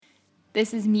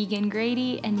This is Megan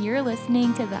Grady, and you're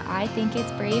listening to the I Think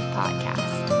It's Brave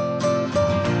podcast.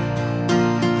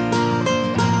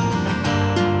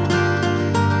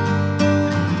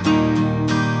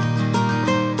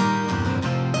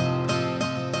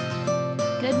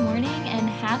 Good morning and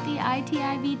happy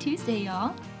itib Tuesday,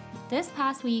 y'all. This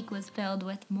past week was filled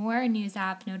with more news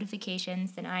app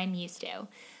notifications than I'm used to,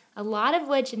 a lot of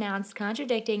which announced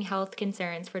contradicting health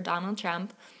concerns for Donald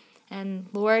Trump, and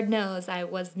Lord knows I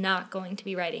was not going to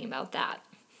be writing about that.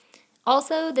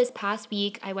 Also, this past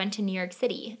week, I went to New York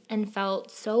City and felt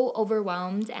so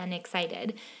overwhelmed and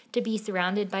excited to be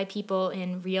surrounded by people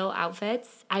in real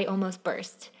outfits, I almost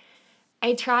burst.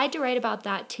 I tried to write about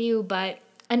that too, but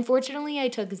unfortunately, I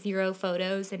took 0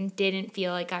 photos and didn't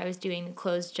feel like I was doing the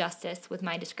clothes justice with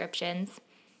my descriptions.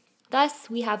 Thus,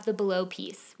 we have the below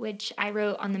piece, which I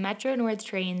wrote on the Metro North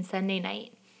train Sunday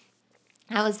night.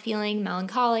 I was feeling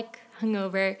melancholic,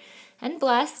 hungover, and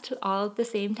blessed all at the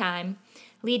same time,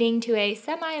 leading to a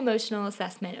semi-emotional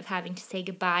assessment of having to say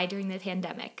goodbye during the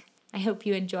pandemic. I hope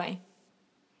you enjoy.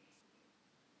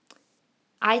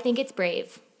 I think it's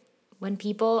brave when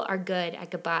people are good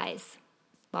at goodbyes.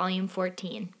 Volume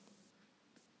 14.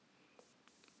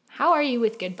 How are you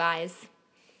with goodbyes?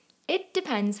 It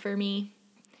depends for me.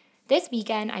 This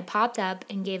weekend, I popped up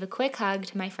and gave a quick hug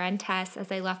to my friend Tess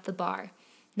as I left the bar,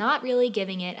 not really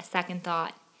giving it a second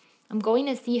thought. I'm going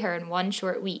to see her in 1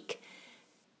 short week.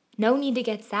 No need to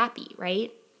get sappy,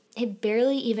 right? It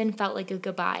barely even felt like a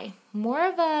goodbye. More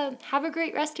of a have a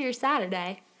great rest of your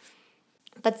Saturday.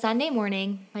 But Sunday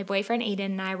morning, my boyfriend Aiden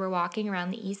and I were walking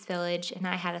around the East Village and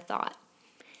I had a thought.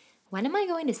 When am I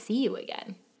going to see you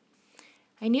again?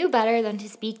 I knew better than to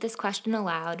speak this question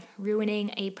aloud,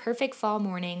 ruining a perfect fall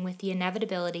morning with the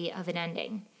inevitability of an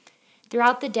ending.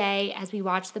 Throughout the day, as we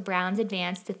watched the Browns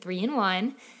advance to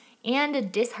 3-1 and a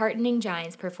disheartening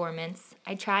Giants performance,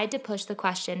 I tried to push the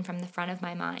question from the front of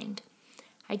my mind.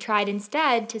 I tried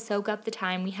instead to soak up the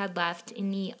time we had left in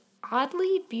the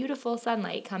oddly beautiful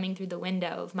sunlight coming through the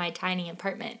window of my tiny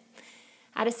apartment.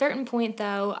 At a certain point,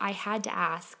 though, I had to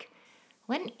ask,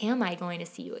 when am I going to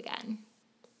see you again?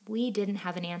 We didn't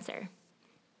have an answer.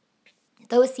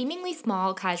 Though a seemingly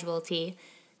small casualty,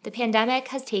 the pandemic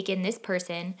has taken this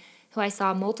person, who I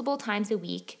saw multiple times a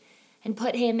week, and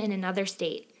put him in another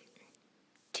state.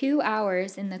 2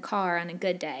 hours in the car on a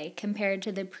good day compared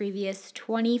to the previous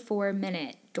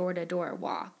 24-minute door-to-door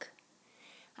walk.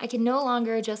 I can no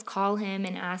longer just call him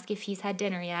and ask if he's had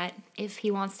dinner yet, if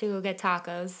he wants to go get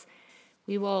tacos.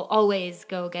 We will always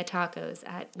go get tacos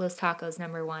at Los Tacos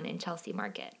No. 1 in Chelsea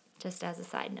Market, just as a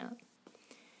side note.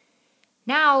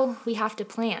 Now we have to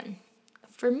plan.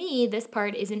 For me, this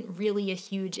part isn't really a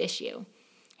huge issue.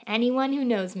 Anyone who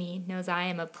knows me knows I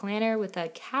am a planner with a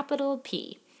capital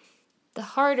P. The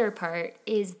harder part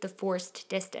is the forced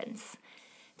distance.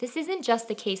 This isn't just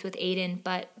the case with Aiden,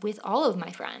 but with all of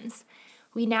my friends.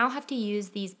 We now have to use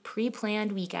these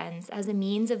pre-planned weekends as a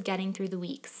means of getting through the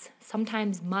weeks,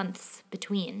 sometimes months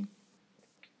between.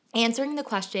 Answering the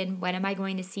question, when am I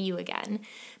going to see you again,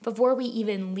 before we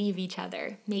even leave each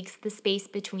other, makes the space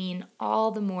between all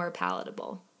the more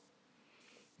palatable.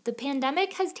 The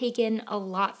pandemic has taken a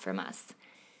lot from us.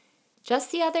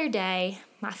 Just the other day,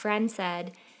 my friend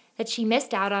said that she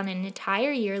missed out on an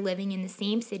entire year living in the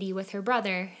same city with her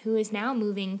brother, who is now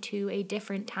moving to a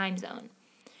different time zone.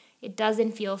 It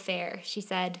doesn't feel fair, she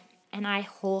said, and I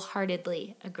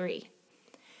wholeheartedly agree.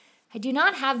 I do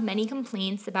not have many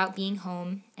complaints about being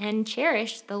home and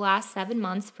cherish the last 7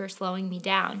 months for slowing me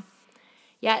down.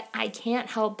 Yet I can't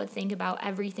help but think about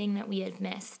everything that we have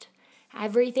missed.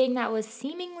 Everything that was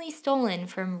seemingly stolen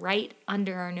from right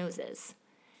under our noses.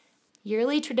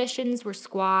 Yearly traditions were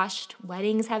squashed,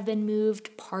 weddings have been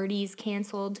moved, parties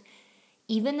canceled.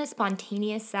 Even the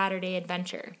spontaneous Saturday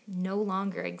adventure no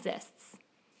longer exists.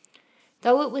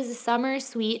 Though it was a summer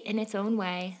sweet in its own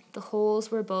way, the holes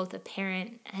were both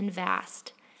apparent and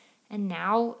vast, and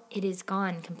now it is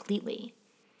gone completely.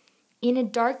 In a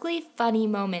darkly funny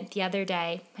moment the other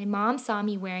day, my mom saw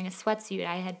me wearing a sweatsuit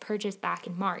I had purchased back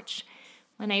in March,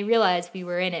 when I realized we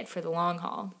were in it for the long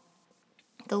haul.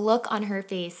 The look on her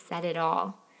face said it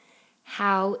all.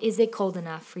 How is it cold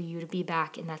enough for you to be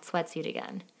back in that sweatsuit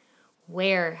again?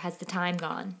 Where has the time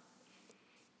gone?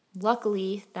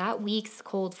 Luckily, that week's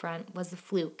cold front was a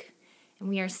fluke, and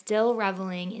we are still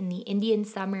reveling in the Indian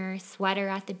summer, sweater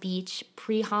at the beach,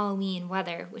 pre-Halloween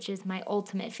weather, which is my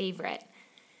ultimate favorite.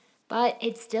 But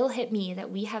it still hit me that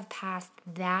we have passed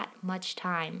that much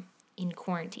time in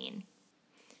quarantine.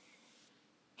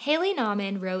 Haley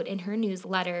Nauman wrote in her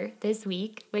newsletter this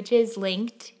week, which is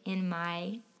linked in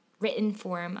my written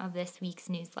form of this week's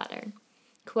newsletter,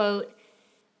 quote,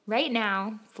 Right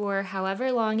now, for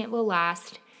however long it will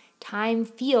last, time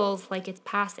feels like it's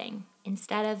passing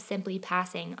instead of simply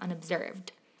passing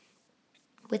unobserved.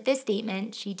 With this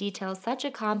statement, she details such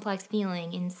a complex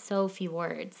feeling in so few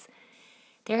words.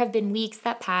 There have been weeks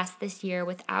that passed this year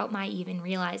without my even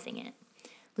realizing it,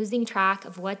 losing track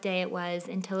of what day it was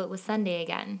until it was Sunday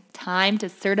again. Time to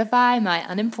certify my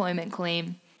unemployment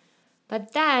claim.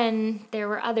 But then there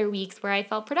were other weeks where I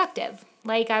felt productive,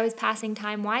 like I was passing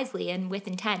time wisely and with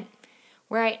intent,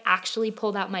 where I actually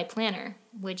pulled out my planner,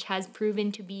 which has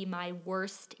proven to be my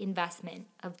worst investment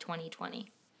of 2020.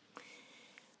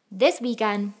 This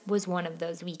weekend was one of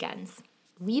those weekends.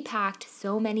 We packed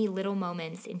so many little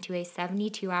moments into a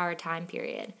 72-hour time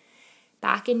period.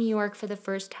 Back in New York for the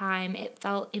first time, it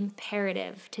felt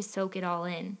imperative to soak it all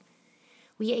in.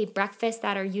 We ate breakfast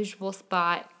at our usual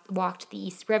spot, walked the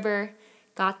East River,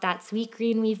 got that sweet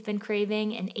green we've been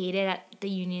craving, and ate it at the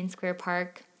Union Square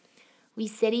Park. We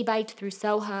city biked through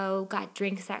Soho, got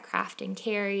drinks at Craft and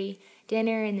Carry,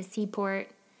 dinner in the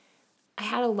Seaport. I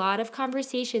had a lot of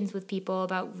conversations with people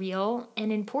about real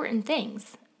and important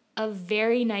things, a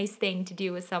very nice thing to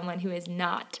do with someone who is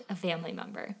not a family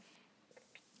member.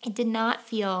 It did not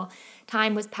feel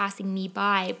time was passing me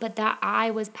by, but that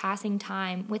I was passing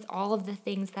time with all of the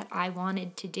things that I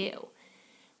wanted to do.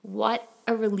 What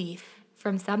a relief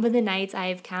from some of the nights I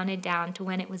have counted down to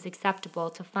when it was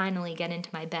acceptable to finally get into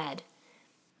my bed.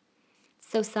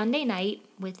 So Sunday night,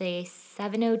 with a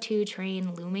 7:02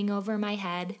 train looming over my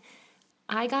head,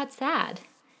 I got sad.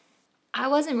 I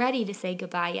wasn't ready to say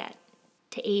goodbye yet,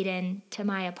 to Aiden, to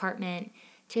my apartment,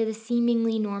 to the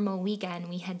seemingly normal weekend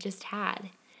we had just had.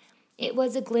 It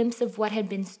was a glimpse of what had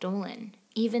been stolen,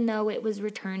 even though it was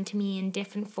returned to me in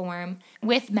different form,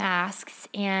 with masks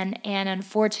and an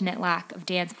unfortunate lack of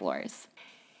dance floors.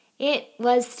 It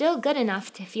was still good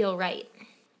enough to feel right.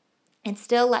 It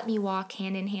still let me walk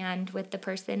hand in hand with the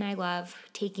person I love,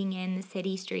 taking in the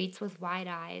city streets with wide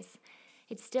eyes.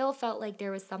 It still felt like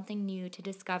there was something new to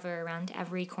discover around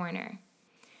every corner.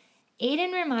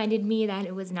 Aiden reminded me that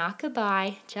it was not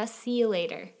goodbye, just see you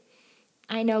later.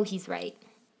 I know he's right.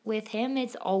 With him,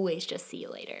 it's always just see you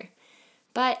later.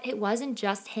 But it wasn't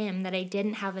just him that I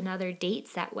didn't have another date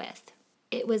set with.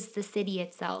 It was the city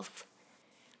itself.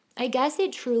 I guess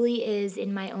it truly is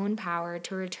in my own power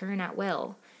to return at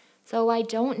will, so I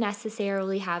don't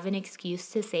necessarily have an excuse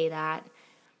to say that.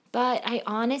 But I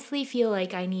honestly feel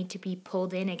like I need to be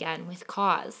pulled in again with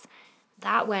cause.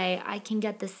 That way, I can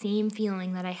get the same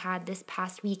feeling that I had this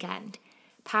past weekend,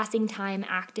 passing time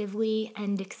actively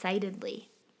and excitedly.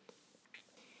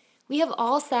 We have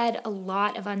all said a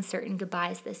lot of uncertain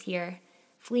goodbyes this year,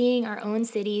 fleeing our own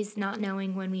cities, not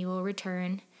knowing when we will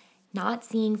return, not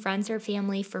seeing friends or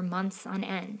family for months on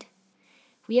end.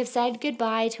 We have said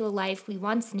goodbye to a life we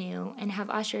once knew and have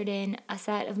ushered in a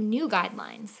set of new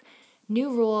guidelines, new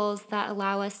rules that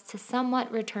allow us to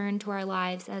somewhat return to our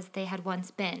lives as they had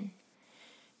once been.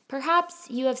 Perhaps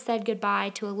you have said goodbye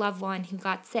to a loved one who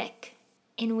got sick,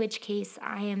 in which case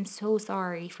I am so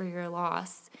sorry for your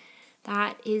loss.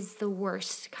 That is the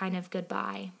worst kind of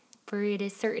goodbye, for it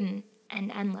is certain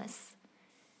and endless.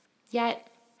 Yet,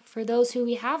 for those who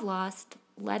we have lost,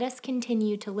 let us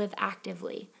continue to live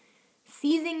actively,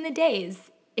 seizing the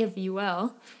days, if you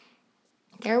will.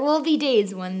 There will be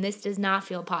days when this does not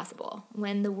feel possible,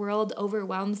 when the world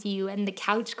overwhelms you and the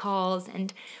couch calls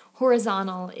and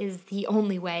horizontal is the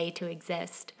only way to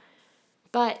exist.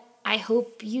 But I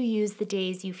hope you use the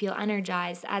days you feel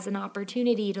energized as an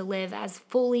opportunity to live as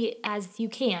fully as you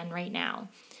can right now.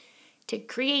 To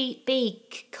create,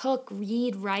 bake, cook,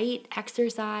 read, write,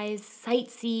 exercise,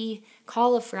 sightsee,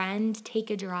 call a friend,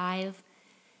 take a drive.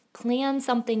 Plan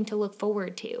something to look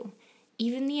forward to.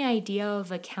 Even the idea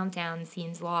of a countdown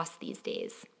seems lost these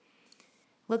days.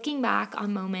 Looking back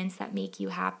on moments that make you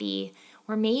happy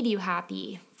or made you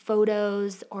happy,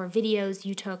 photos or videos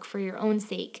you took for your own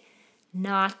sake,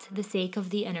 not the sake of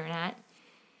the internet,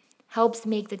 helps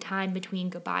make the time between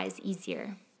goodbyes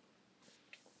easier.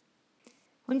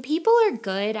 When people are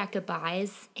good at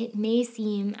goodbyes, it may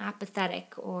seem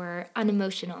apathetic or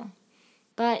unemotional,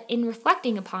 but in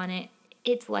reflecting upon it,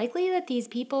 it's likely that these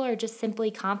people are just simply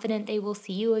confident they will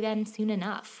see you again soon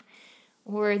enough,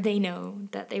 or they know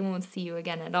that they won't see you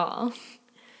again at all.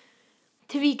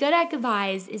 To be good at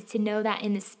goodbyes is to know that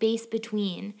in the space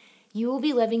between, you will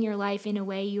be living your life in a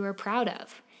way you are proud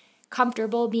of,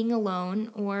 comfortable being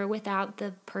alone or without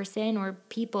the person or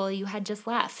people you had just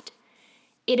left.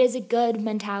 It is a good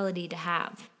mentality to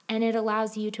have, and it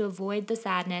allows you to avoid the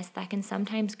sadness that can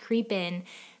sometimes creep in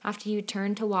after you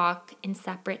turn to walk in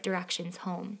separate directions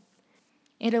home.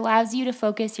 It allows you to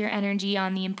focus your energy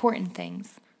on the important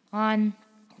things, on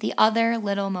the other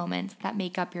little moments that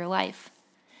make up your life.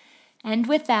 And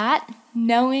with that,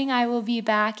 knowing I will be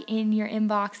back in your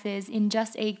inboxes in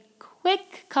just a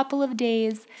quick couple of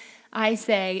days, I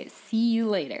say see you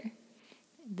later.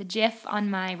 The GIF on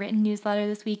my written newsletter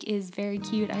this week is very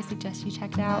cute. I suggest you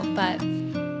check it out. But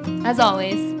as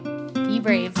always, be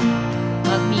brave.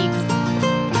 Love Meeks.